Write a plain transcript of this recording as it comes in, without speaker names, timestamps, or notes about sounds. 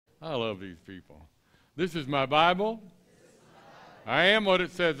I love these people. This is my Bible. I am what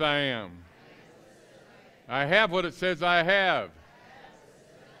it says I am. I have what it says I have.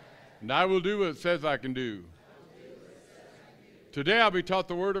 And I will do what it says I can do. Today I'll be taught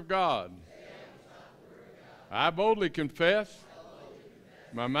the Word of God. I boldly confess.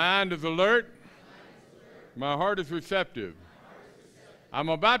 My mind is alert. My heart is receptive. I'm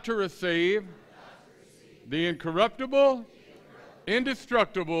about to receive the incorruptible,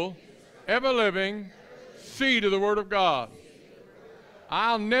 indestructible, ever-living seed of the Word of God.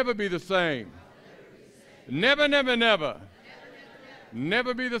 I'll never be the same. Never, never, never.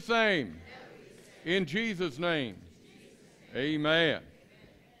 Never be the same. In Jesus' name. Amen.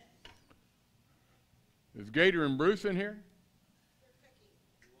 Is Gator and Bruce in here?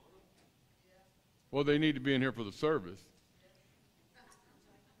 Well, they need to be in here for the service.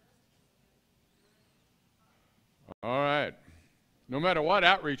 All right. No matter what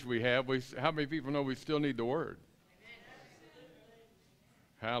outreach we have, how many people know we still need the Word?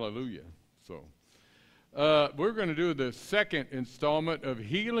 Hallelujah. So, we're going to do the second installment of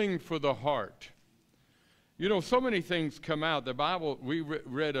Healing for the Heart. You know, so many things come out. The Bible, we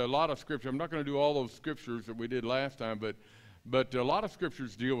read a lot of scripture. I'm not going to do all those scriptures that we did last time, but a lot of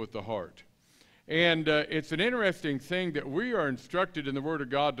scriptures deal with the heart. And it's an interesting thing that we are instructed in the Word of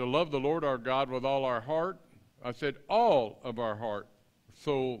God to love the Lord our God with all our heart. I said all of our heart,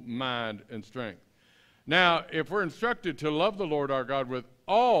 soul, mind, and strength. Now, if we're instructed to love the Lord our God with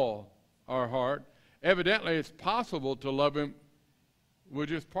all our heart, evidently it's possible to love Him with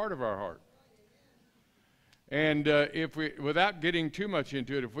just part of our heart. And if we, without getting too much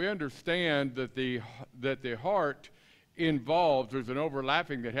into it, if we understand that the heart involves, there's an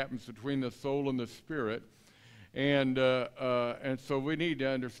overlapping that happens between the soul and the spirit, and so we need to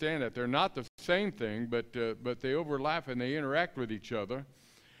understand that they're not the same thing, but they overlap and they interact with each other.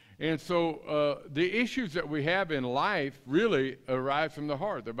 And so the issues that we have in life really arise from the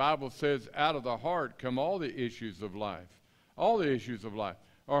heart. The Bible says, out of the heart come all the issues of life. All the issues of life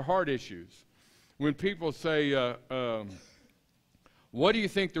are heart issues. When people say, what do you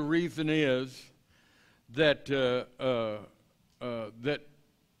think the reason is that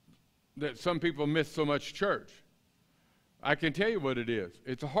that some people miss so much church? I can tell you what it is.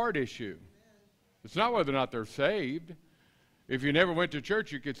 It's a heart issue. It's not whether or not they're saved. If you never went to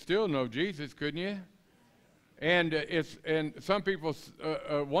church, you could still know Jesus, couldn't you? And some people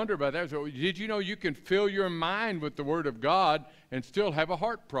wonder about that. So, did you know you can fill your mind with the Word of God and still have a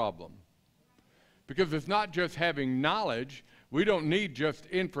heart problem? Because it's not just having knowledge. We don't need just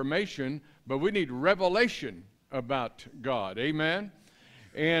information, but we need revelation about God. Amen?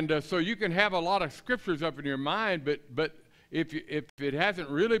 And so you can have a lot of scriptures up in your mind, but if it hasn't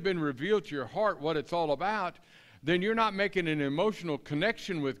really been revealed to your heart what it's all about, then you're not making an emotional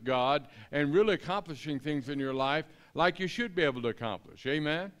connection with God and really accomplishing things in your life like you should be able to accomplish.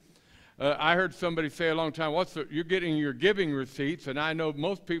 Amen? I heard somebody say a long time, you're getting your giving receipts, and I know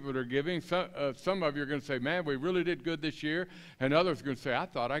most people that are giving. Some of you are going to say, man, we really did good this year, and others are going to say, I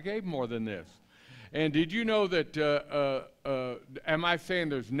thought I gave more than this. And did you know that, am I saying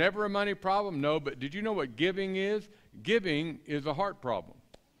there's never a money problem? No, but did you know what giving is? Giving is a heart problem.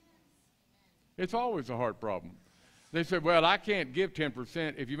 It's always a heart problem. They said, well, I can't give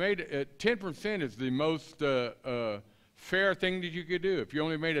 10%. If you made 10% is the most fair thing that you could do. If you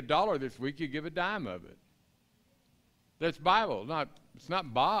only made $1 this week, you give a dime of it. That's Bible. It's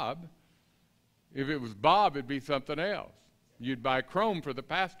not Bob. If it was Bob, it'd be something else. You'd buy chrome for the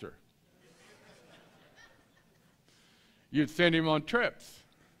pastor. You'd send him on trips.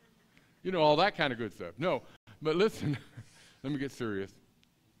 You know, all that kind of good stuff. No, but listen, let me get serious.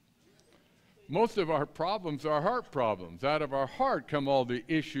 Most of our problems are heart problems. Out of our heart come all the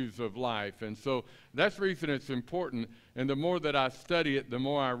issues of life. And so that's the reason it's important. And the more that I study it, the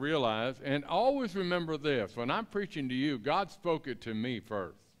more I realize. And always remember this. When I'm preaching to you, God spoke it to me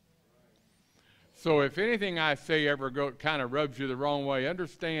first. So if anything I say ever kind of rubs you the wrong way,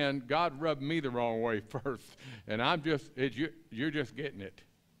 understand God rubbed me the wrong way first. And you're just getting it.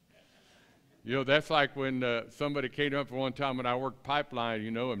 You know, that's like when somebody came up one time when I worked pipeline, you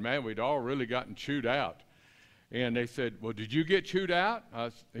know, and man, we'd all really gotten chewed out. And they said, well, did you get chewed out?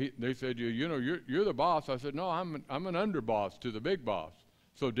 They said, you know, you're the boss. I said, no, I'm an underboss to the big boss.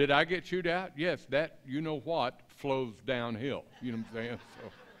 So did I get chewed out? Yes, that, you know what, flows downhill. You know what I'm saying?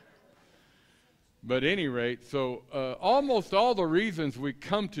 So, but at any rate, so almost all the reasons we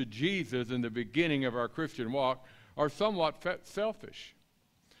come to Jesus in the beginning of our Christian walk are somewhat selfish.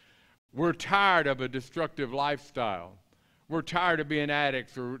 We're tired of a destructive lifestyle. We're tired of being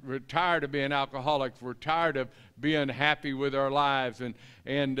addicts, or we're tired of being alcoholics. We're tired of being happy with our lives,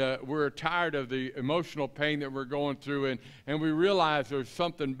 and we're tired of the emotional pain that we're going through, and we realize there's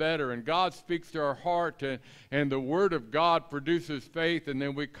something better, and God speaks to our heart, and the Word of God produces faith, and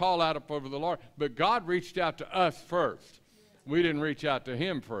then we call out over the Lord. But God reached out to us first. We didn't reach out to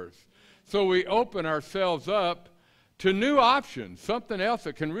Him first. So we open ourselves up to new options, something else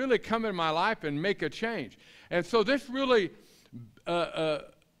that can really come in my life and make a change. And so this really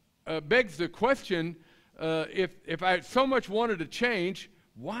begs the question, if I so much wanted to change,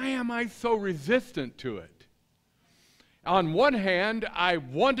 why am I so resistant to it? On one hand, I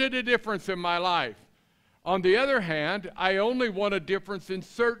wanted a difference in my life. On the other hand, I only want a difference in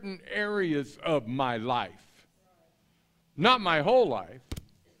certain areas of my life, not my whole life.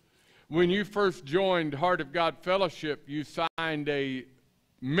 When you first joined Heart of God Fellowship, you signed a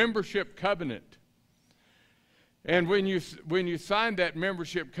membership covenant. And when you signed that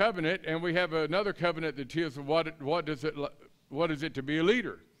membership covenant, and we have another covenant that tells us what is it to be a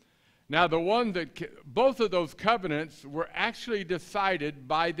leader. Now, both of those covenants were actually decided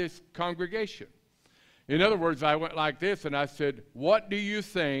by this congregation. In other words, I went like this, and I said, what do you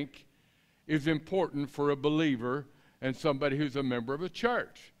think is important for a believer and somebody who's a member of a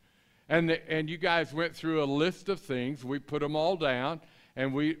church? And you guys went through a list of things. We put them all down,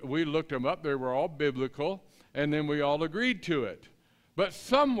 and we looked them up. They were all biblical, and then we all agreed to it. But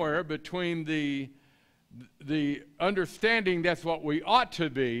somewhere between the understanding that's what we ought to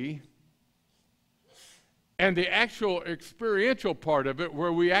be and the actual experiential part of it,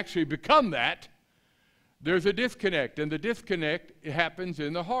 where we actually become that, there's a disconnect. And the disconnect happens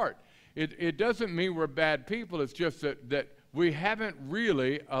in the heart. It doesn't mean we're bad people. It's just that we haven't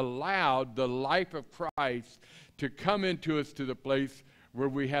really allowed the life of Christ to come into us to the place where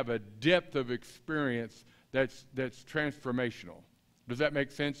we have a depth of experience that's transformational. Does that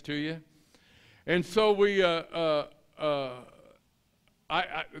make sense to you? And so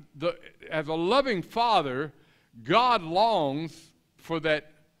as a loving father, God longs for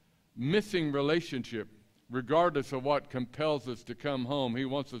that missing relationship. Regardless of what compels us to come home, He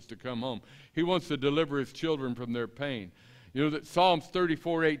wants us to come home. He wants to deliver His children from their pain. You know that Psalms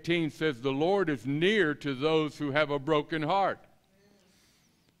 34:18 says, the Lord is near to those who have a broken heart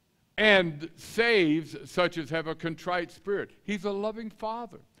and saves such as have a contrite spirit. He's a loving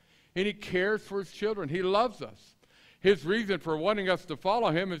Father, and He cares for His children. He loves us. His reason for wanting us to follow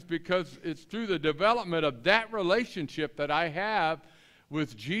Him is because it's through the development of that relationship that I have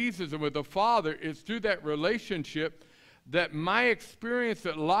with Jesus and with the Father. It's through that relationship that my experience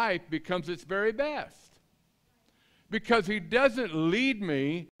at life becomes its very best. Because He doesn't lead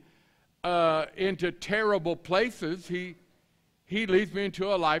me into terrible places. He leads me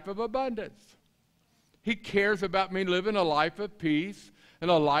into a life of abundance. He cares about me living a life of peace and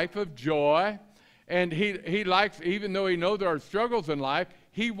a life of joy. And he likes, even though He knows there are struggles in life,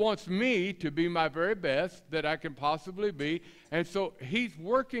 He wants me to be my very best that I can possibly be. And so He's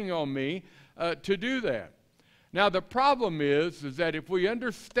working on me to do that. Now, the problem is that if we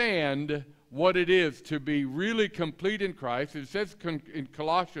understand what it is to be really complete in Christ, it says in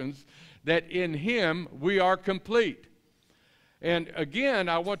Colossians that in Him we are complete. And again,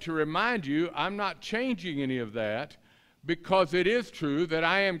 I want to remind you, I'm not changing any of that, because it is true that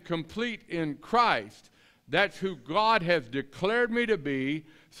I am complete in Christ. That's who God has declared me to be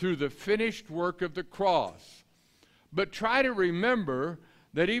through the finished work of the cross. But try to remember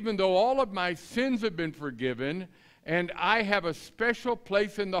that even though all of my sins have been forgiven and I have a special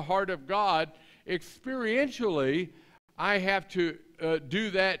place in the heart of God, experientially, I have to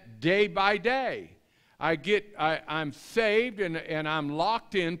do that day by day. I'm saved and I'm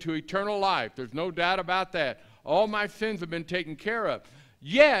locked into eternal life. There's no doubt about that. All my sins have been taken care of.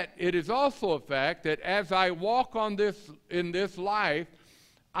 Yet, it is also a fact that as I walk in this life,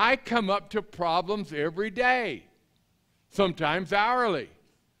 I come up to problems every day, sometimes hourly.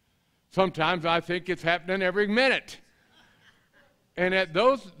 Sometimes I think it's happening every minute. And at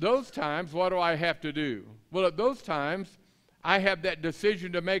those times, what do I have to do? Well, at those times, I have that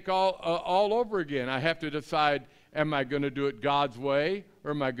decision to make all over again. I have to decide, am I going to do it God's way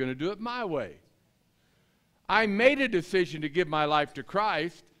or am I going to do it my way? I made a decision to give my life to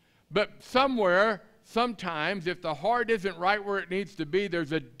Christ, but sometimes, if the heart isn't right where it needs to be,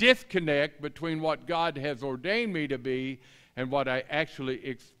 there's a disconnect between what God has ordained me to be and what I actually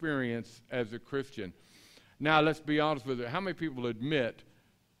experience as a Christian. Now, let's be honest with it. How many people admit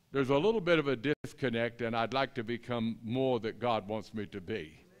there's a little bit of a disconnect and I'd like to become more that God wants me to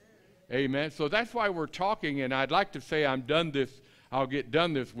be? Amen. So that's why we're talking, and I'd like to say I'll get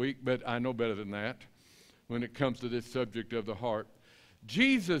done this week, but I know better than that. when it comes to this subject of the heart.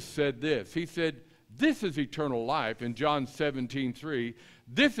 Jesus said this. He said, this is eternal life in John 17:3.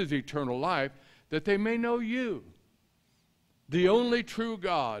 This is eternal life, that they may know you, the only true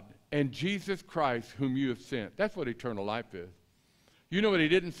God, and Jesus Christ whom you have sent. That's what eternal life is. You know what he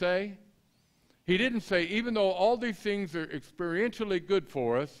didn't say? He didn't say, even though all these things are experientially good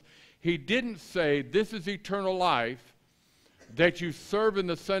for us, he didn't say, this is eternal life, that you serve in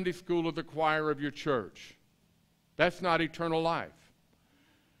the Sunday school or the choir of your church. That's not eternal life.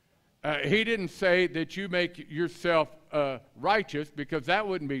 He didn't say that you make yourself righteous, because that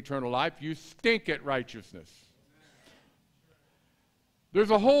wouldn't be eternal life. You stink at righteousness.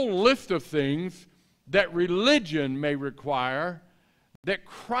 There's a whole list of things that religion may require that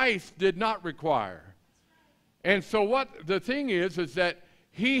Christ did not require. And so what the thing is that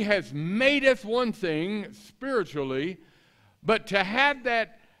he has made us one thing spiritually, but to have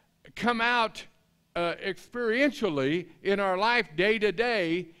that come out experientially in our life day to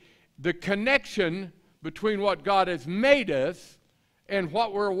day, the connection between what God has made us and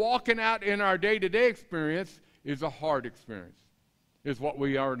what we're walking out in our day-to-day experience is a heart experience, is what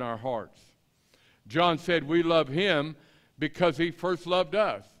we are in our hearts. John said we love him because he first loved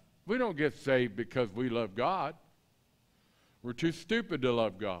us. We don't get saved because we love God. We're too stupid to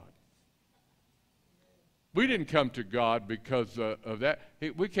love God. We didn't come to God because of that.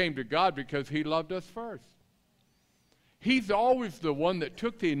 We came to God because he loved us first. He's always the one that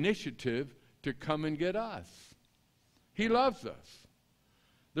took the initiative to come and get us. He loves us.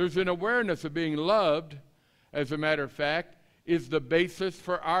 There's an awareness of being loved, as a matter of fact, is the basis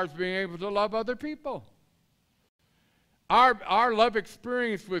for ours being able to love other people. Our love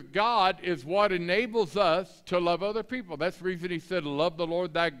experience with God is what enables us to love other people. That's the reason he said, love the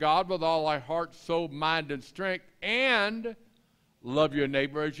Lord thy God with all thy heart, soul, mind, and strength, and love your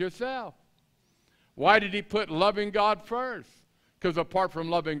neighbor as yourself. Why did he put loving God first? Because apart from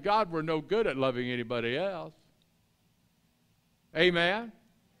loving God, we're no good at loving anybody else. Amen?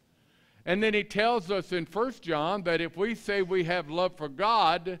 And then he tells us in 1 John that if we say we have love for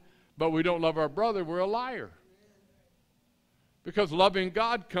God, but we don't love our brother, we're a liar. Because loving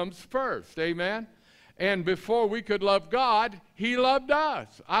God comes first. Amen? And before we could love God, he loved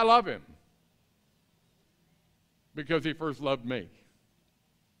us. I love him because he first loved me.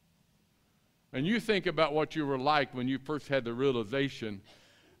 And you think about what you were like when you first had the realization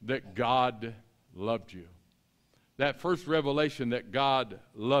that God loved you. That first revelation that God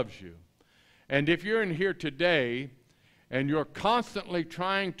loves you. And if you're in here today and you're constantly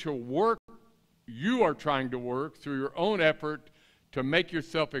trying to work, you are trying to work through your own effort to make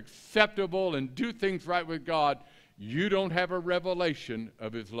yourself acceptable and do things right with God, you don't have a revelation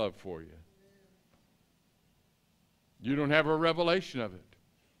of his love for you. You don't have a revelation of it.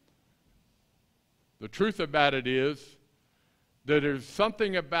 The truth about it is that there's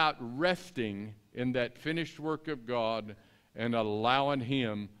something about resting in that finished work of God and allowing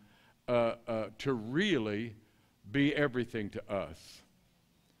him to really be everything to us.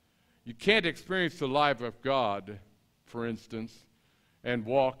 You can't experience the life of God, for instance, and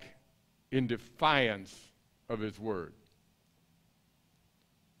walk in defiance of his word.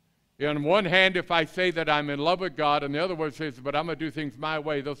 On one hand, if I say that I'm in love with God, and the other one says, but I'm going to do things my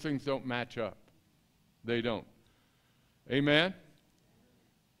way, those things don't match up. They don't. Amen?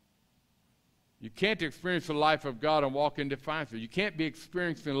 You can't experience the life of God and walk in defiance. You can't be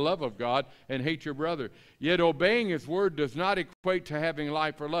experiencing the love of God and hate your brother. Yet obeying his word does not equate to having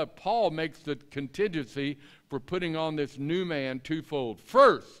life or love. Paul makes the contingency for putting on this new man twofold.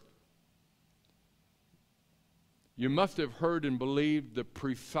 First, you must have heard and believed the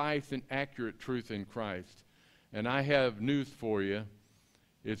precise and accurate truth in Christ. And I have news for you.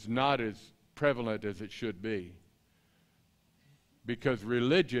 It's not as prevalent as it should be. Because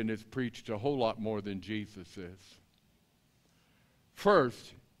religion is preached a whole lot more than Jesus is.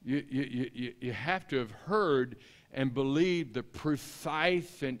 First, you have to have heard and believed the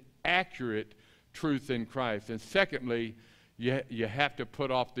precise and accurate truth in Christ. And secondly, you have to put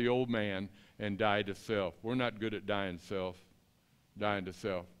off the old man and die to self. We're not good at dying to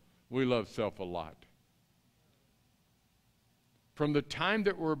self. We love self a lot. From the time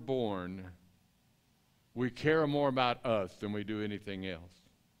that we're born, we care more about us than we do anything else.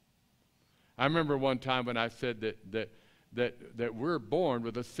 I remember one time when I said that we're born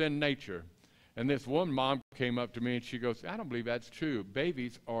with a sin nature. And this one mom came up to me and she goes, I don't believe that's true.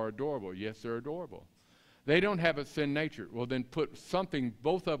 Babies are adorable. Yes, they're adorable. They don't have a sin nature. Well, then put something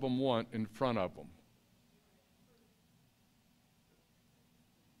both of them want in front of them.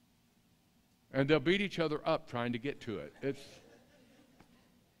 And they'll beat each other up trying to get to it.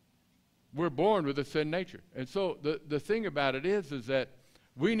 We're born with a sin nature. And so the thing about it is that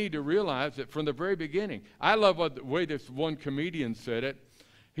we need to realize that from the very beginning. I love the way this one comedian said it.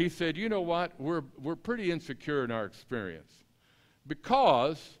 He said, you know what? We're pretty insecure in our experience.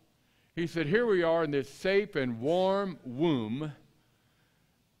 Because, he said, here we are in this safe and warm womb.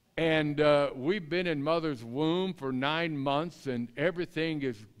 And we've been in mother's womb for 9 months. And everything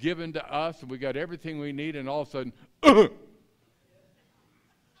is given to us. And we got everything we need. And all of a sudden,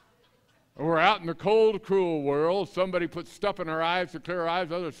 we're out in the cold, cruel world. Somebody puts stuff in our eyes to clear our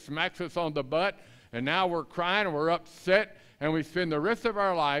eyes. Others smacks us on the butt. And now we're crying and we're upset. And we spend the rest of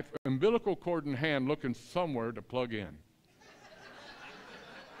our life, umbilical cord in hand, looking somewhere to plug in.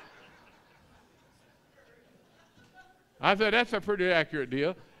 I said, that's a pretty accurate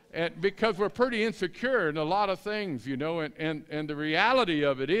deal. And because we're pretty insecure in a lot of things, you know. And the reality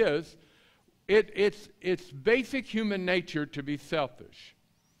of it is, it's basic human nature to be selfish.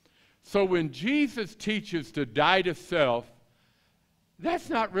 So when Jesus teaches to die to self, that's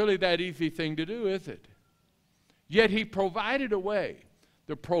not really that easy thing to do, is it? Yet he provided a way.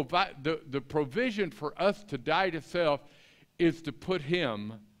 The provision for us to die to self is to put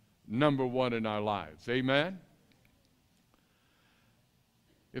him number one in our lives. Amen?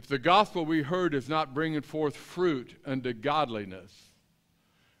 If the gospel we heard is not bringing forth fruit unto godliness,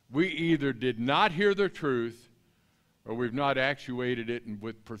 we either did not hear the truth or we've not actuated it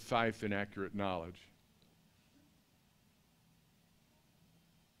with precise and accurate knowledge.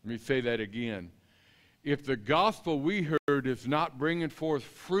 Let me say that again. If the gospel we heard is not bringing forth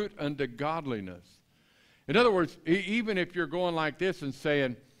fruit unto godliness, in other words, even if you're going like this and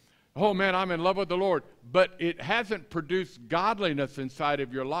saying, oh man, I'm in love with the Lord, but it hasn't produced godliness inside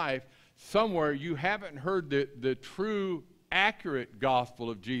of your life, somewhere you haven't heard the true accurate gospel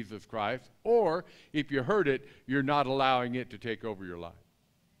of Jesus Christ, or if you heard it, you're not allowing it to take over your life.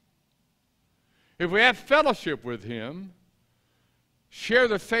 If we have fellowship with him, share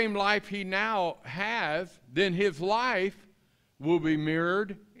the same life he now has, then his life will be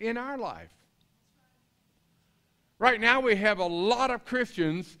mirrored in our life. Right now we have a lot of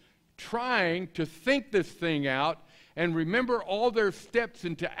Christians trying to think this thing out and remember all their steps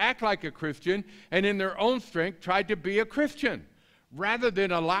and to act like a Christian, and in their own strength tried to be a Christian, rather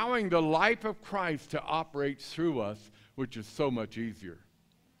than allowing the life of Christ to operate through us, which is so much easier.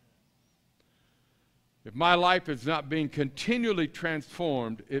 If my life is not being continually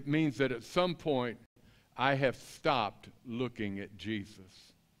transformed, it means that at some point I have stopped looking at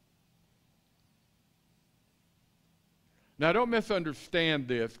Jesus. Now, don't misunderstand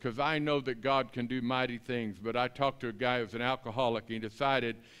this, because I know that God can do mighty things, but I talked to a guy who was an alcoholic, and he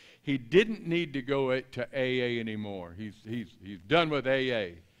decided he didn't need to go to AA anymore. He's done with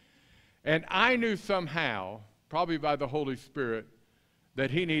AA. And I knew somehow, probably by the Holy Spirit,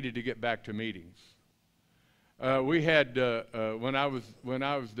 that he needed to get back to meetings. We had, when I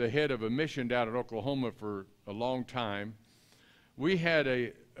was the head of a mission down in Oklahoma for a long time, we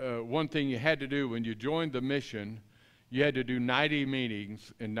had one thing you had to do when you joined the mission. You had to do 90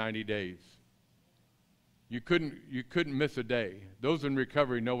 meetings in 90 days. You couldn't miss a day. Those in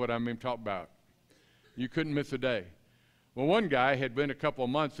recovery know what I'm talking about. You couldn't miss a day. Well, one guy had been a couple of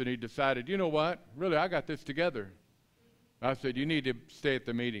months and he decided, you know what? Really, I got this together. I said, you need to stay at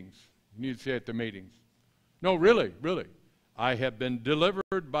the meetings. You need to stay at the meetings. No, really. I have been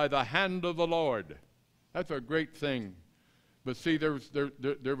delivered by the hand of the Lord. That's a great thing. But see, there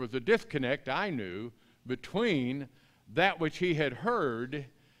was a disconnect, I knew, between that which he had heard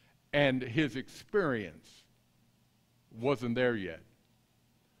and his experience wasn't there yet.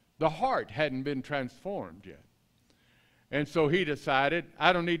 The heart hadn't been transformed yet. And so he decided,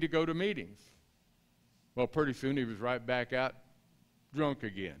 I don't need to go to meetings. Well, pretty soon he was right back out drunk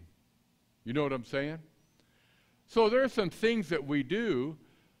again. You know what I'm saying? So there are some things that we do,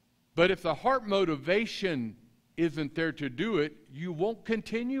 but if the heart motivation isn't there to do it, you won't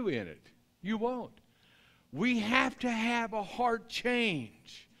continue in it. You won't. We have to have a heart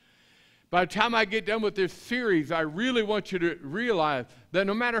change. By the time I get done with this series, I really want you to realize that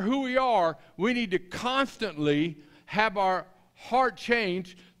no matter who we are, we need to constantly have our heart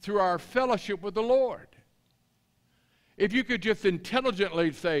change through our fellowship with the Lord. If you could just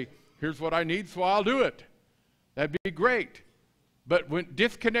intelligently say, here's what I need, so I'll do it, that'd be great. But when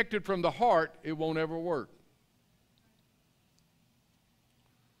disconnected from the heart, it won't ever work.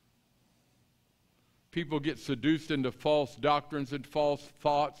 People get seduced into false doctrines and false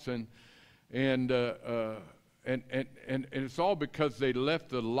thoughts, and it's all because they left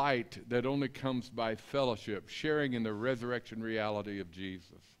the light that only comes by fellowship, sharing in the resurrection reality of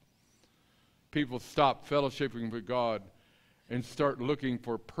Jesus. People stop fellowshipping with God, and start looking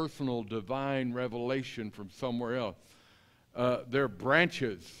for personal divine revelation from somewhere else. They're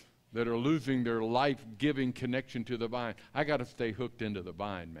branches that are losing their life-giving connection to the vine. I got to stay hooked into the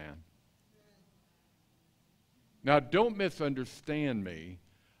vine, man. Now, don't misunderstand me.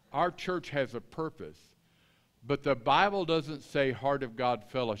 Our church has a purpose, but the Bible doesn't say Heart of God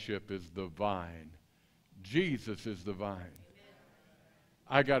Fellowship is the vine. Jesus is the vine.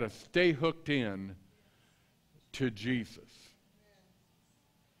 I got to stay hooked in to Jesus.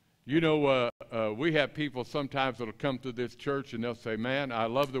 You know, we have people sometimes that will come to this church and they'll say, man, I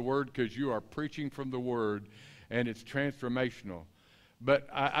love the Word because you are preaching from the Word and it's transformational. But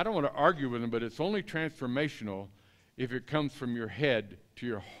I don't want to argue with them, but it's only transformational if it comes from your head to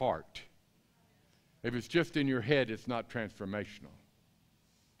your heart. If it's just in your head, it's not transformational.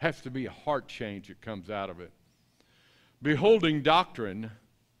 It has to be a heart change that comes out of it. Beholding doctrine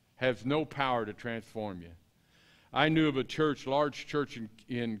has no power to transform you. I knew of a church, large church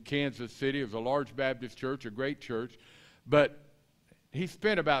in Kansas City. It was a large Baptist church, a great church. But he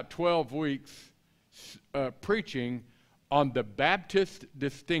spent about 12 weeks preaching on the Baptist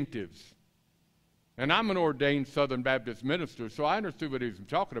distinctives. And I'm an ordained Southern Baptist minister, so I understood what he was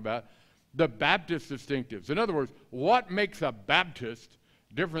talking about. The Baptist distinctives. In other words, what makes a Baptist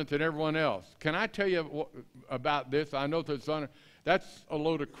different than everyone else? Can I tell you about this? I know that's a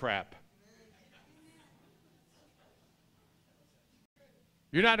load of crap.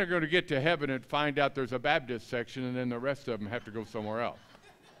 You're not going to get to heaven and find out there's a Baptist section and then the rest of them have to go somewhere else.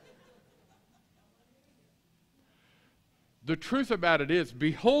 The truth about it is,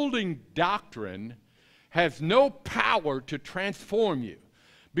 beholding doctrine has no power to transform you.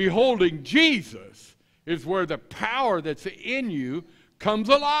 Beholding Jesus is where the power that's in you comes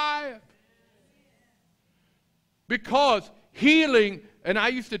alive. Because healing, and I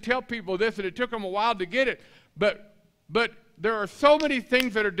used to tell people this, and it took them a while to get it, but there are so many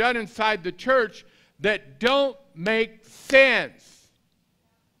things that are done inside the church that don't make sense.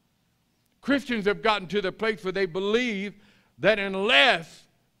 Christians have gotten to the place where they believe that unless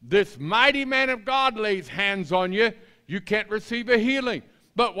this mighty man of God lays hands on you, you can't receive a healing.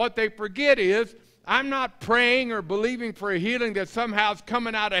 But what they forget is, I'm not praying or believing for a healing that somehow is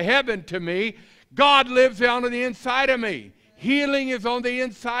coming out of heaven to me. God lives on the inside of me. Healing is on the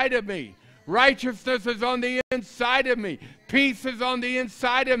inside of me. Righteousness is on the inside of me. Peace is on the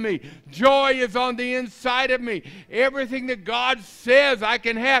inside of me. Joy is on the inside of me. Everything that God says I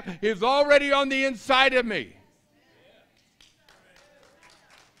can have is already on the inside of me.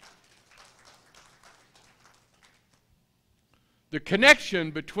 The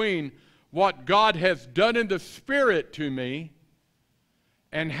connection between what God has done in the Spirit to me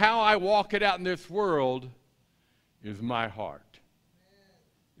and how I walk it out in this world is my heart.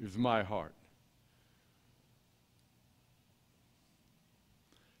 Is my heart.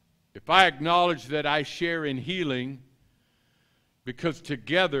 If I acknowledge that I share in healing, because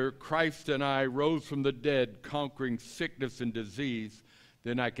together Christ and I rose from the dead, conquering sickness and disease,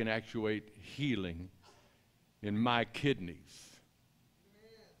 then I can actuate healing in my kidneys,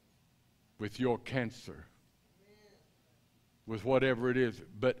 with your cancer, with whatever it is.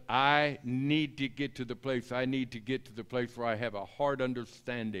 But I need to get to the place where I have a hard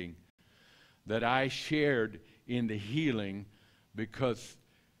understanding that I shared in the healing because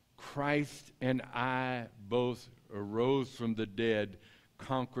Christ and I both arose from the dead,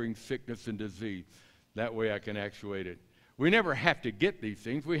 conquering sickness and disease. That way I can actuate it. We never have to get these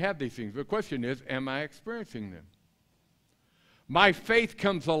things. We have these things. The question is, am I experiencing them? My faith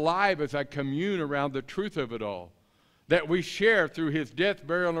comes alive as I commune around the truth of it all, that we share through his death,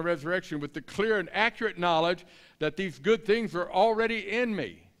 burial, and resurrection with the clear and accurate knowledge that these good things are already in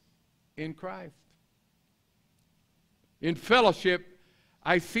me, in Christ. In fellowship,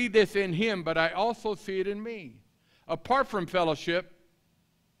 I see this in him, but I also see it in me. Apart from fellowship,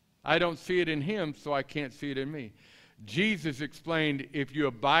 I don't see it in him, so I can't see it in me. Jesus explained, if you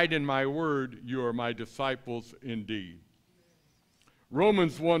abide in my word, you are my disciples indeed.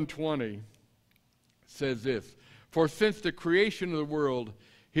 Romans 1:20 says this, for since the creation of the world,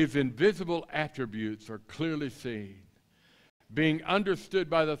 his invisible attributes are clearly seen, being understood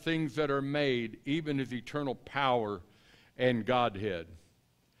by the things that are made, even his eternal power and Godhead.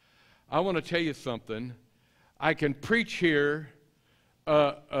 I want to tell you something. I can preach here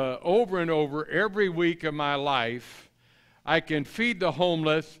over and over every week of my life. I can feed the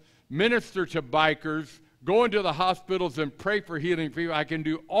homeless, minister to bikers, go into the hospitals and pray for healing people. I can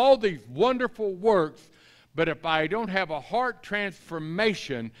do all these wonderful works, but if I don't have a heart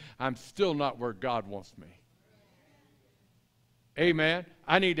transformation, I'm still not where God wants me. Amen?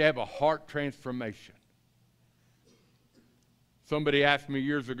 I need to have a heart transformation. Somebody asked me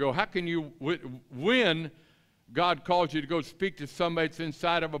years ago, how can you, when God calls you to go speak to somebody that's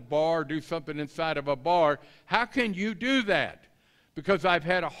inside of a bar, do something inside of a bar, how can you do that? Because I've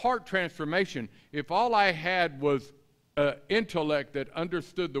had a heart transformation. If all I had was intellect that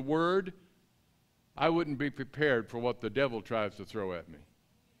understood the word, I wouldn't be prepared for what the devil tries to throw at me.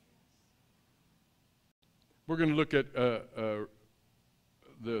 We're going to look at the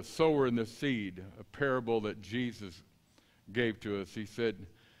sower and the seed, a parable that Jesus gave to us. He said,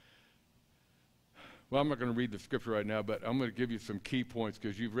 well, I'm not going to read the scripture right now, but I'm going to give you some key points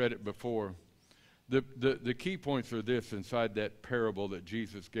because you've read it before. The key points are this inside that parable that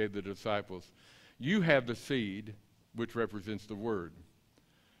Jesus gave the disciples. You have the seed, which represents the word,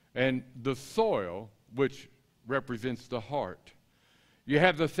 and the soil, which represents the heart. You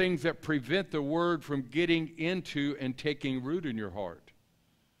have the things that prevent the word from getting into and taking root in your heart.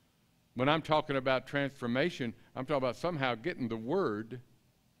 When I'm talking about transformation, I'm talking about somehow getting the word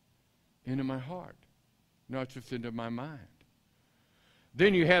into my heart, not just into my mind.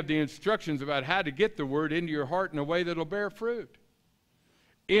 Then you have the instructions about how to get the word into your heart in a way that will bear fruit.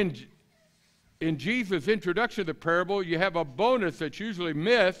 In Jesus' introduction to the parable, you have a bonus that's usually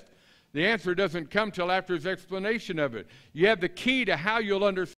missed. The answer doesn't come till after his explanation of it. You have the key to how you'll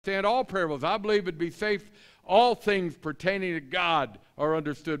understand all parables. I believe it'd be safe, all things pertaining to God are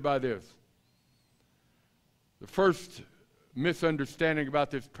understood by this. The first misunderstanding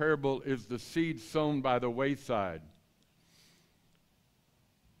about this parable is the seed sown by the wayside.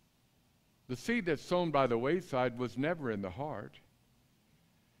 The seed that's sown by the wayside was never in the heart.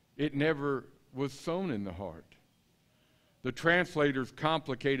 It never was sown in the heart. The translators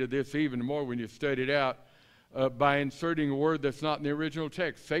complicated this even more when you study it out by inserting a word that's not in the original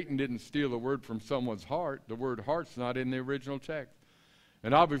text. Satan didn't steal a word from someone's heart. The word heart's not in the original text.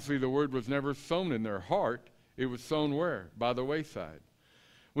 And obviously the word was never sown in their heart. It was sown where? By the wayside.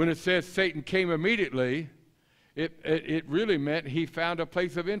 When it says Satan came immediately, it really meant he found a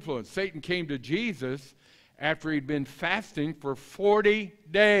place of influence. Satan came to Jesus after he'd been fasting for 40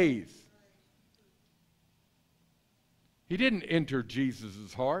 days. He didn't enter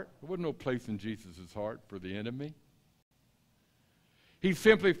Jesus' heart. There wasn't no place in Jesus' heart for the enemy. He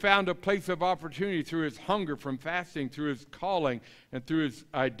simply found a place of opportunity through his hunger from fasting, through his calling, and through his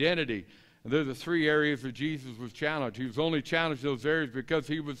identity. And they're the three areas that Jesus was challenged. He was only challenged in those areas because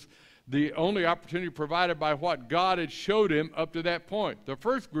he was the only opportunity provided by what God had showed him up to that point. The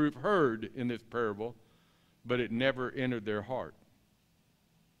first group heard in this parable, but it never entered their heart.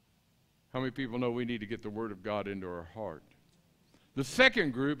 How many people know we need to get the word of God into our heart? The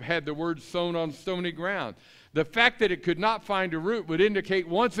second group had the word sown on stony ground. The fact that it could not find a root would indicate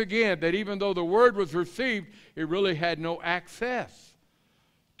once again that even though the word was received, it really had no access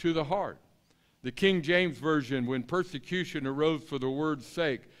to the heart. The King James Version, when persecution arose for the word's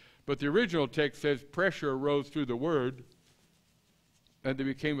sake, but the original text says pressure arose through the word, and they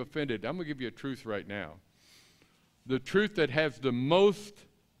became offended. I'm going to give you a truth right now. The truth that has the most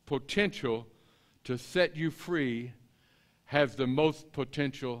potential to set you free has the most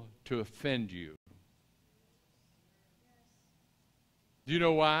potential to offend you. Do you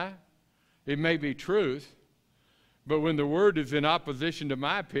know why? It may be truth, but when the word is in opposition to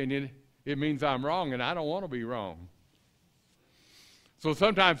my opinion, it means I'm wrong, and I don't want to be wrong. So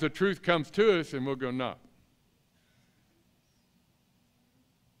sometimes the truth comes to us, and we'll go, no.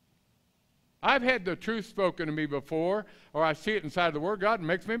 I've had the truth spoken to me before, or I see it inside the Word of God, and it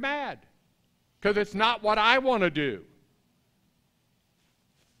makes me mad, because it's not what I want to do.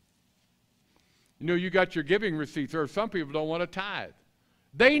 You know, you got your giving receipts. There are some people don't want to tithe.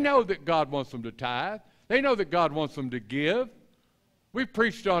 They know that God wants them to tithe. They know that God wants them to give. We've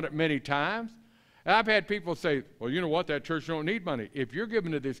preached on it many times. And I've had people say, well, you know what, that church don't need money. If you're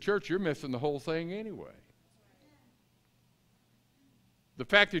giving to this church, you're missing the whole thing anyway. The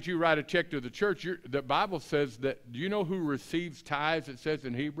fact that you write a check to the church, the Bible says that, do you know who receives tithes, it says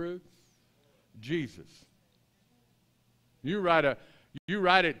in Hebrew? Jesus. You write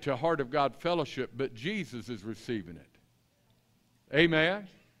it to Heart of God Fellowship, but Jesus is receiving it. Amen?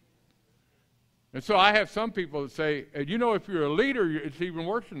 And so I have some people that say, you know, if you're a leader, it's even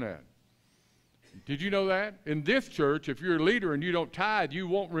worse than that. Did you know that? In this church, if you're a leader and you don't tithe, you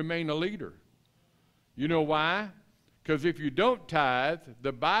won't remain a leader. You know why? Because if you don't tithe,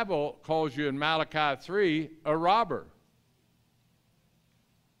 the Bible calls you in Malachi 3 a robber.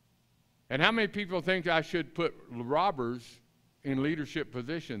 And how many people think I should put robbers in leadership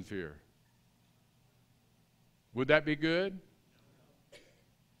positions here? Would that be good?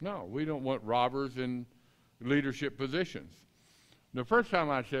 No, we don't want robbers in leadership positions. The first time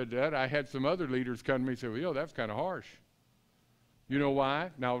I said that, I had some other leaders come to me and say, well, yo, that's kind of harsh. You know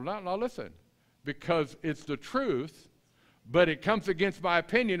why? Now listen. Because it's the truth, but it comes against my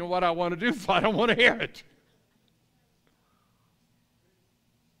opinion and what I want to do, so I don't want to hear it.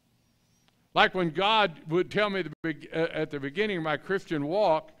 Like when God would tell me at the beginning of my Christian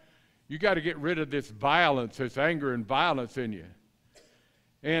walk, you got to get rid of this violence, this anger and violence in you.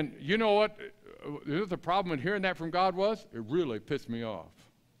 And you know what? The problem with hearing that from God was? It really pissed me off.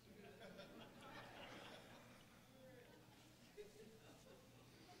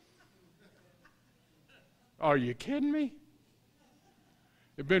 Are you kidding me?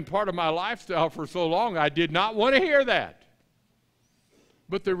 It's been part of my lifestyle for so long, I did not want to hear that.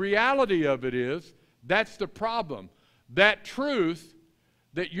 But the reality of it is, that's the problem. That truth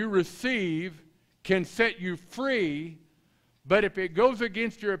that you receive can set you free, but if it goes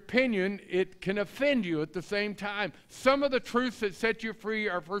against your opinion, it can offend you at the same time. Some of the truths that set you free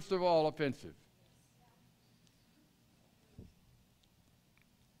are, first of all, offensive.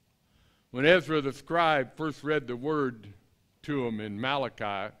 When Ezra the scribe first read the word to him in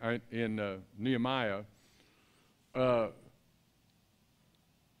Nehemiah,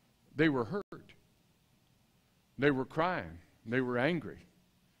 they were hurt. They were crying. They were angry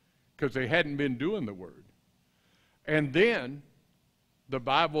because they hadn't been doing the word. And then the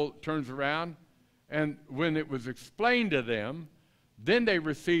Bible turns around, and when it was explained to them, then they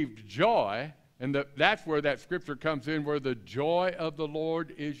received joy. And that's where that scripture comes in, where the joy of the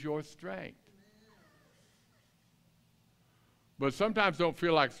Lord is your strength. But sometimes don't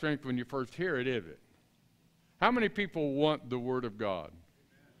feel like strength when you first hear it, is it? How many people want the Word of God?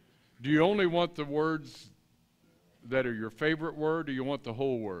 Do you only want the words that are your favorite word, or you want the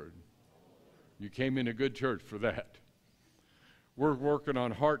whole Word? You came in a good church for that. We're working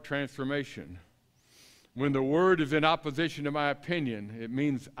on heart transformation. When the word is in opposition to my opinion, it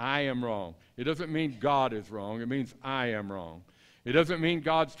means I am wrong. It doesn't mean God is wrong. It means I am wrong. It doesn't mean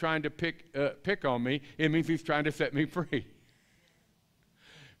God's trying to pick on me. It means he's trying to set me free.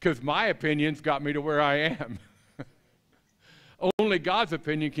 Because my opinion's got me to where I am. Only God's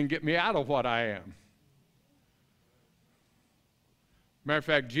opinion can get me out of what I am. Matter of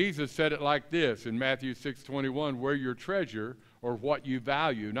fact, Jesus said it like this in Matthew 6:21, where your treasure, or what you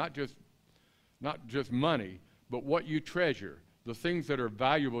value, not just money, but what you treasure, the things that are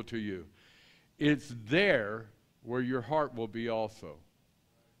valuable to you, it's there where your heart will be also.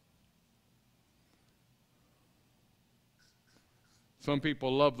 Some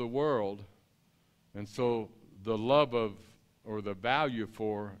people love the world, and so the love of, or the value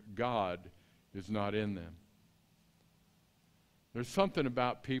for God is not in them. There's something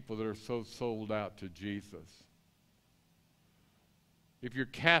about people that are so sold out to Jesus. If you're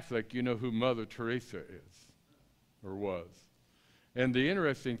Catholic, you know who Mother Teresa is, or was. And the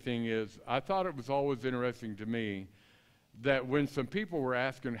interesting thing is, I thought it was always interesting to me that when some people were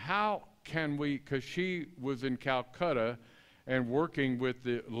asking, how can we, because she was in Calcutta and working with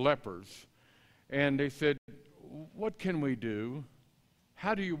the lepers, and they said, what can we do?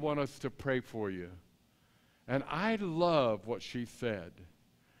 How do you want us to pray for you? And I love what she said.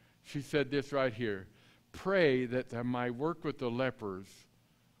 She said this right here. Pray that my work with the lepers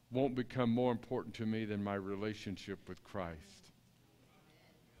won't become more important to me than my relationship with Christ.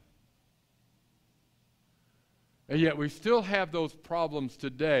 And yet we still have those problems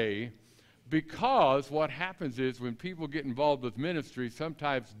today, because what happens is when people get involved with ministry,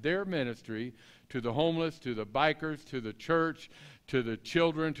 sometimes their ministry to the homeless, to the bikers, to the church, to the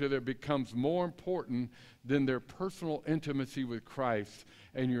children, becomes more important than their personal intimacy with Christ,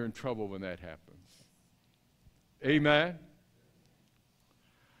 and you're in trouble when that happens. Amen?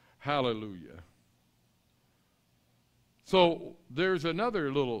 Hallelujah. So there's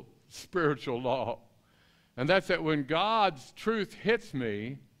another little spiritual law, and that's that when God's truth hits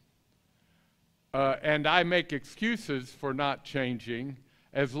me, and I make excuses for not changing,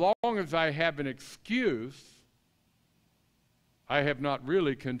 as long as I have an excuse, I have not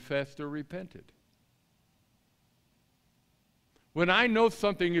really confessed or repented. When I know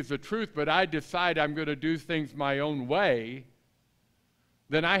something is the truth, but I decide I'm going to do things my own way,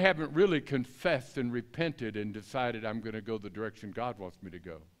 then I haven't really confessed and repented and decided I'm going to go the direction God wants me to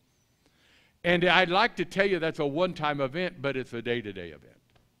go. And I'd like to tell you that's a one-time event, but it's a day-to-day event.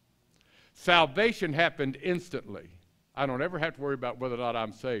 Salvation happened instantly. I don't ever have to worry about whether or not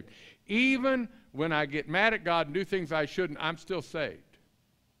I'm saved. Even when I get mad at God and do things I shouldn't, I'm still saved.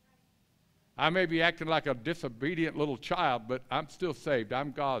 I may be acting like a disobedient little child, but I'm still saved.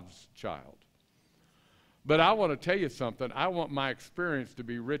 I'm God's child. But I want to tell you something. I want my experience to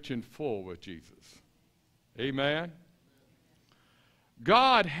be rich and full with Jesus. Amen?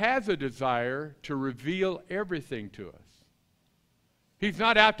 God has a desire to reveal everything to us. He's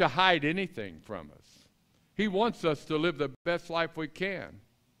not out to hide anything from us. He wants us to live the best life we can.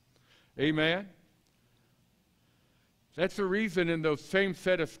 Amen? That's the reason in those same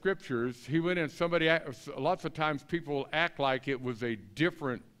set of scriptures, he went in, lots of times people act like it was a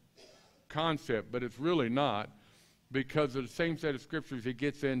different concept, but it's really not, because of the same set of scriptures he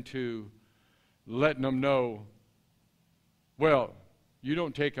gets into letting them know, well, you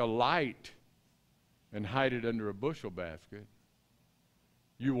don't take a light and hide it under a bushel basket.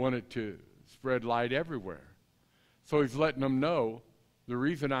 You want it to spread light everywhere. So he's letting them know, the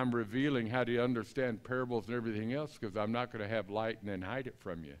reason I'm revealing how to understand parables and everything else, because I'm not going to have light and then hide it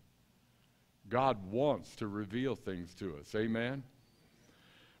from you. God wants to reveal things to us. Amen?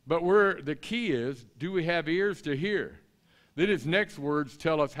 But the key is, do we have ears to hear? Then his next words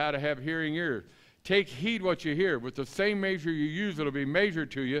tell us how to have hearing ears. Take heed what you hear. With the same measure you use, it'll be measured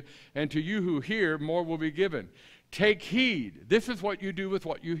to you, and to you who hear, more will be given. Take heed. This is what you do with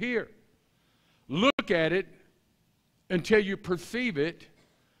what you hear. Look at it until you perceive it.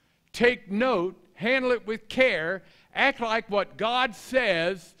 Take note. Handle it with care. Act like what God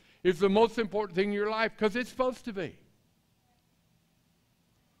says is the most important thing in your life, because it's supposed to be.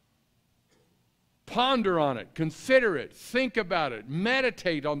 Ponder on it. Consider it. Think about it.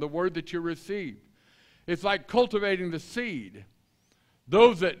 Meditate on the word that you received. It's like cultivating the seed.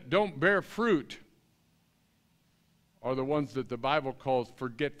 Those that don't bear fruit are the ones that the Bible calls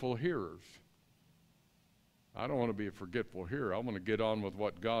forgetful hearers. I don't want to be a forgetful hearer. I want to get on with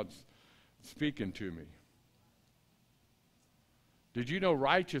what God's speaking to me. Did you know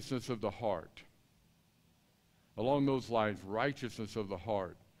righteousness of the heart? Along those lines, righteousness of the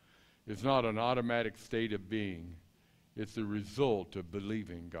heart is not an automatic state of being. It's the result of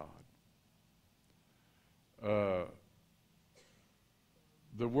believing God.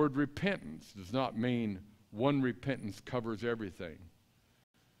 The word repentance does not mean one repentance covers everything.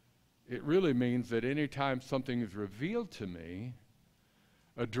 It really means that anytime something is revealed to me,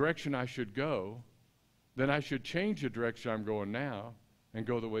 a direction I should go, then I should change the direction I'm going now and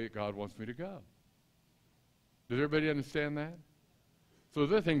go the way God wants me to go. Does everybody understand that? So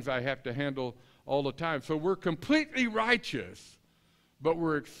there are things I have to handle all the time. So we're completely righteous, but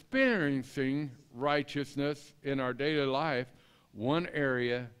we're experiencing righteousness in our daily life, one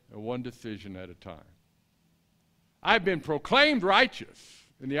area and one decision at a time. I've been proclaimed righteous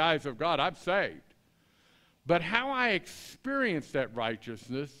in the eyes of God. I'm saved. But how I experience that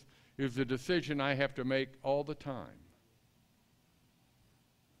righteousness is a decision I have to make all the time.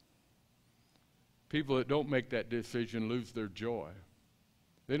 People that don't make that decision lose their joy.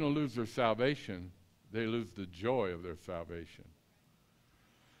 They don't lose their salvation. They lose the joy of their salvation.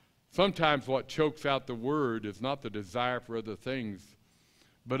 Sometimes what chokes out the word is not the desire for other things,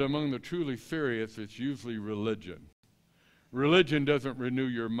 but among the truly serious, it's usually religion. Religion doesn't renew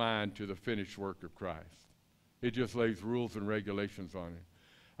your mind to the finished work of Christ. It just lays rules and regulations on it.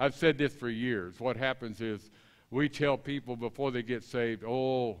 I've said this for years. What happens is we tell people before they get saved,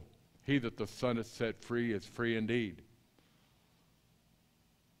 oh, he that the Son has set free is free indeed.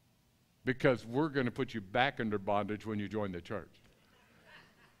 Because we're going to put you back under bondage when you join the church.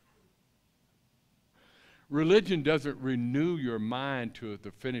 Religion doesn't renew your mind to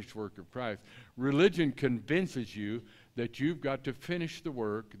the finished work of Christ. Religion convinces you that you've got to finish the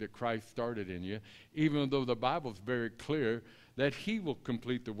work that Christ started in you, even though the Bible's very clear that he will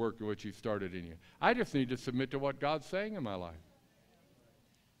complete the work in which he started in you. I just need to submit to what God's saying in my life.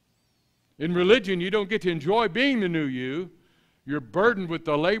 In religion, you don't get to enjoy being the new you. You're burdened with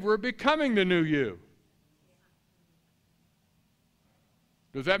the labor of becoming the new you.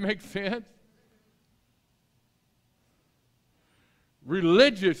 Does that make sense?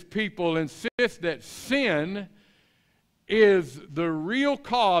 Religious people insist that sin is the real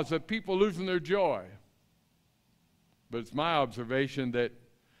cause of people losing their joy. But it's my observation that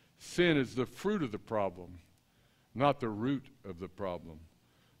sin is the fruit of the problem, not the root of the problem.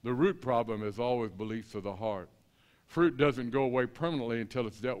 The root problem is always beliefs of the heart. Fruit doesn't go away permanently until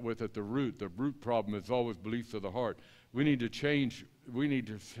it's dealt with at the root. The root problem is always beliefs of the heart. We need to change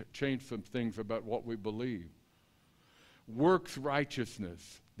some things about what we believe. Works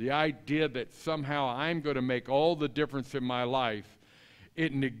righteousness, the idea that somehow I'm going to make all the difference in my life,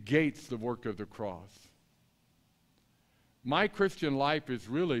 it negates the work of the cross. My Christian life is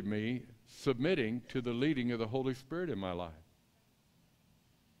really me submitting to the leading of the Holy Spirit in my life.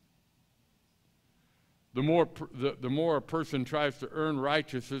 The more a person tries to earn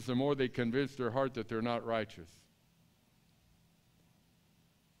righteousness, the more they convince their heart that they're not righteous.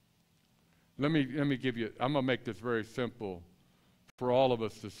 Let me give you, I'm going to make this very simple for all of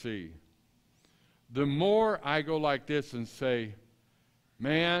us to see. The more I go like this and say,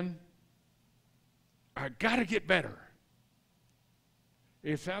 man, I got to get better.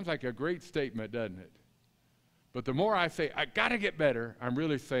 It sounds like a great statement, doesn't it? But the more I say, I got to get better, I'm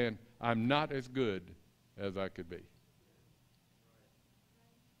really saying I'm not as good as I could be.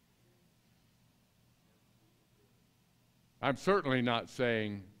 I'm certainly not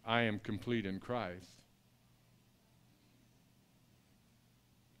saying I am complete in Christ.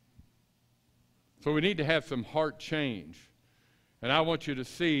 So we need to have some heart change. And I want you to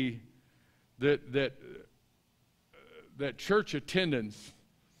see that church attendance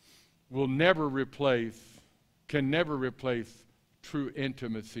can never replace true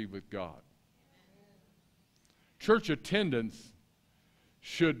intimacy with God. Church attendance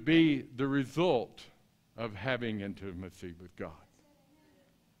should be the result of having intimacy with God.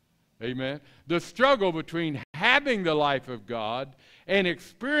 Amen. The struggle between having the life of God and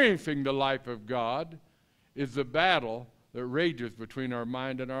experiencing the life of God is the battle that rages between our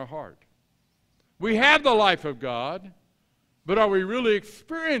mind and our heart. We have the life of God, but are we really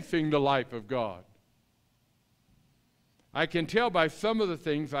experiencing the life of God? I can tell by some of the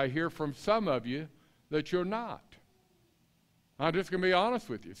things I hear from some of you that you're not. I'm just going to be honest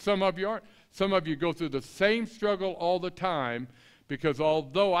with you. Some of you aren't. Some of you go through the same struggle all the time because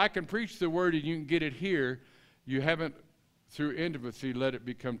although I can preach the word and you can get it here, you haven't, through intimacy, let it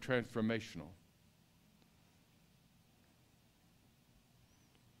become transformational.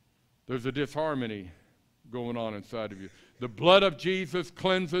 There's a disharmony going on inside of you. The blood of Jesus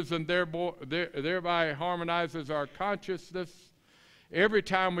cleanses and thereby harmonizes our consciousness every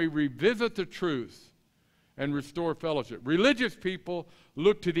time we revisit the truth and restore fellowship. Religious people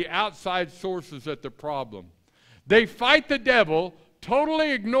look to the outside sources at the problem. They fight the devil,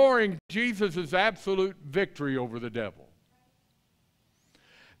 totally ignoring Jesus' absolute victory over the devil.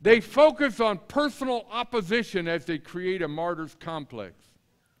 They focus on personal opposition as they create a martyr's complex.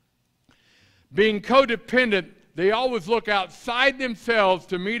 Being codependent, they always look outside themselves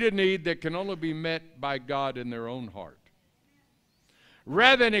to meet a need that can only be met by God in their own heart.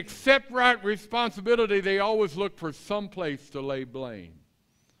 Rather than accept right responsibility, they always look for some place to lay blame.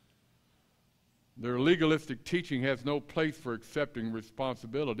 Their legalistic teaching has no place for accepting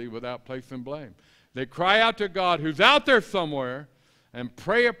responsibility without placing blame. They cry out to God, who's out there somewhere, and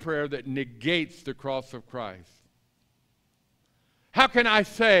pray a prayer that negates the cross of Christ. How can I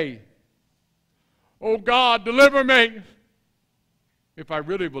say, "Oh God, deliver me," if I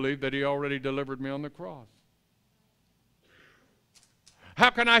really believe that He already delivered me on the cross? How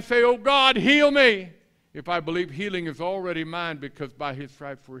can I say, "Oh God, heal me," if I believe healing is already mine because by His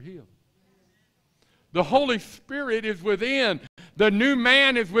stripes we're healed? The Holy Spirit is within. The new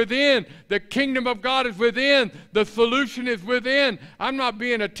man is within. The kingdom of God is within. The solution is within. I'm not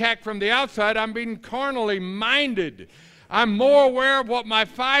being attacked from the outside. I'm being carnally minded. I'm more aware of what my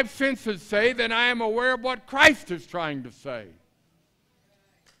five senses say than I am aware of what Christ is trying to say.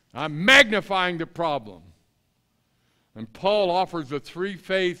 I'm magnifying the problem. And Paul offers a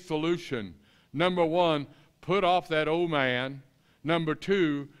three-phase solution. Number one, put off that old man. Number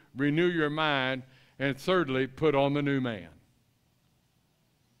two, renew your mind. And thirdly, put on the new man.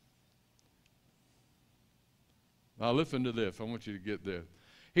 Now listen to this. I want you to get this.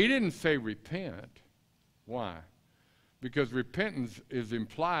 He didn't say repent. Why? Because repentance is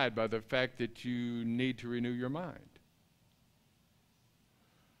implied by the fact that you need to renew your mind.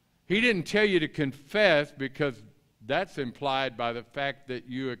 He didn't tell you to confess because that's implied by the fact that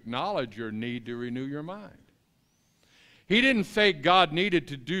you acknowledge your need to renew your mind. He didn't say God needed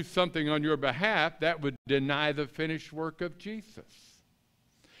to do something on your behalf that would deny the finished work of Jesus.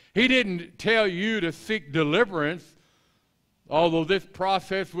 He didn't tell you to seek deliverance, although this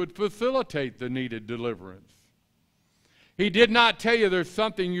process would facilitate the needed deliverance. He did not tell you there's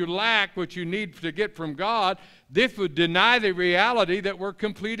something you lack which you need to get from God. This would deny the reality that we're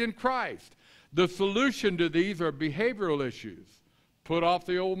complete in Christ. The solution to these are behavioral issues. Put off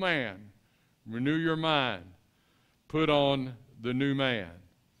the old man. Renew your mind. Put on the new man.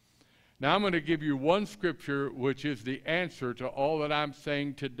 Now I'm going to give you one scripture which is the answer to all that I'm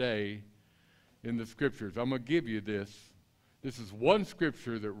saying today in the scriptures. I'm going to give you this. This is one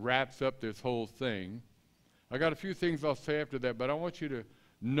scripture that wraps up this whole thing. I got a few things I'll say after that, but I want you to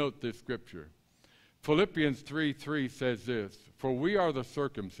note this scripture. Philippians 3:3 says this, "For we are the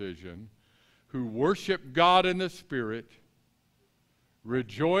circumcision who worship God in the Spirit,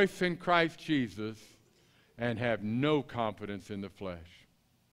 rejoice in Christ Jesus, and have no confidence in the flesh."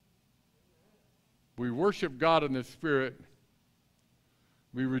 We worship God in the Spirit.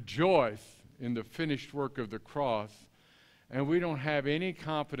 We rejoice in the finished work of the cross, and we don't have any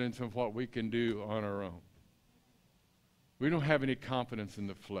confidence in what we can do on our own. We don't have any confidence in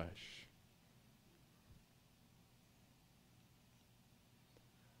the flesh.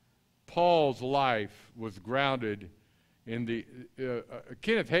 Paul's life was grounded in the...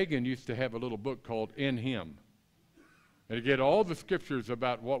 Kenneth Hagin used to have a little book called In Him. And to get all the scriptures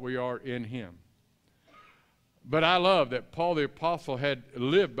about what we are in Him. But I love that Paul the Apostle had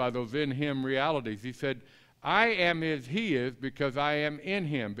lived by those in Him realities. He said, I am as He is because I am in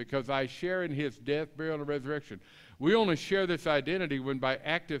Him, because I share in His death, burial, and resurrection. We only share this identity when by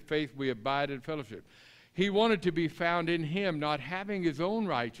active faith we abide in fellowship. He wanted to be found in Him, not having His own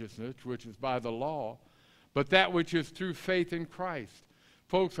righteousness, which is by the law, but that which is through faith in Christ.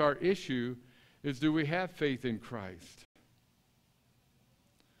 Folks, our issue is, do we have faith in Christ?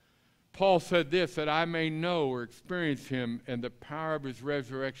 Paul said this, that I may know or experience Him and the power of His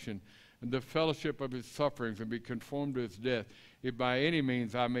resurrection and the fellowship of His sufferings and be conformed to His death, if by any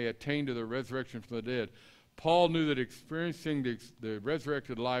means I may attain to the resurrection from the dead. Paul knew that experiencing the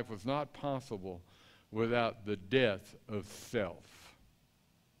resurrected life was not possible without the death of self.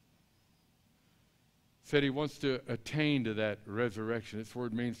 Said he wants to attain to that resurrection. This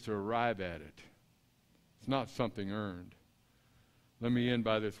word means to arrive at it. It's not something earned. Let me end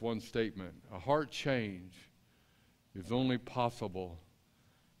by this one statement. A heart change is only possible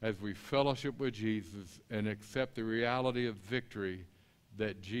as we fellowship with Jesus and accept the reality of victory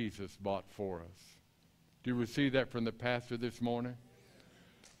that Jesus bought for us. Do you receive that from the pastor this morning?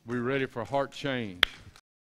 We're ready for heart change.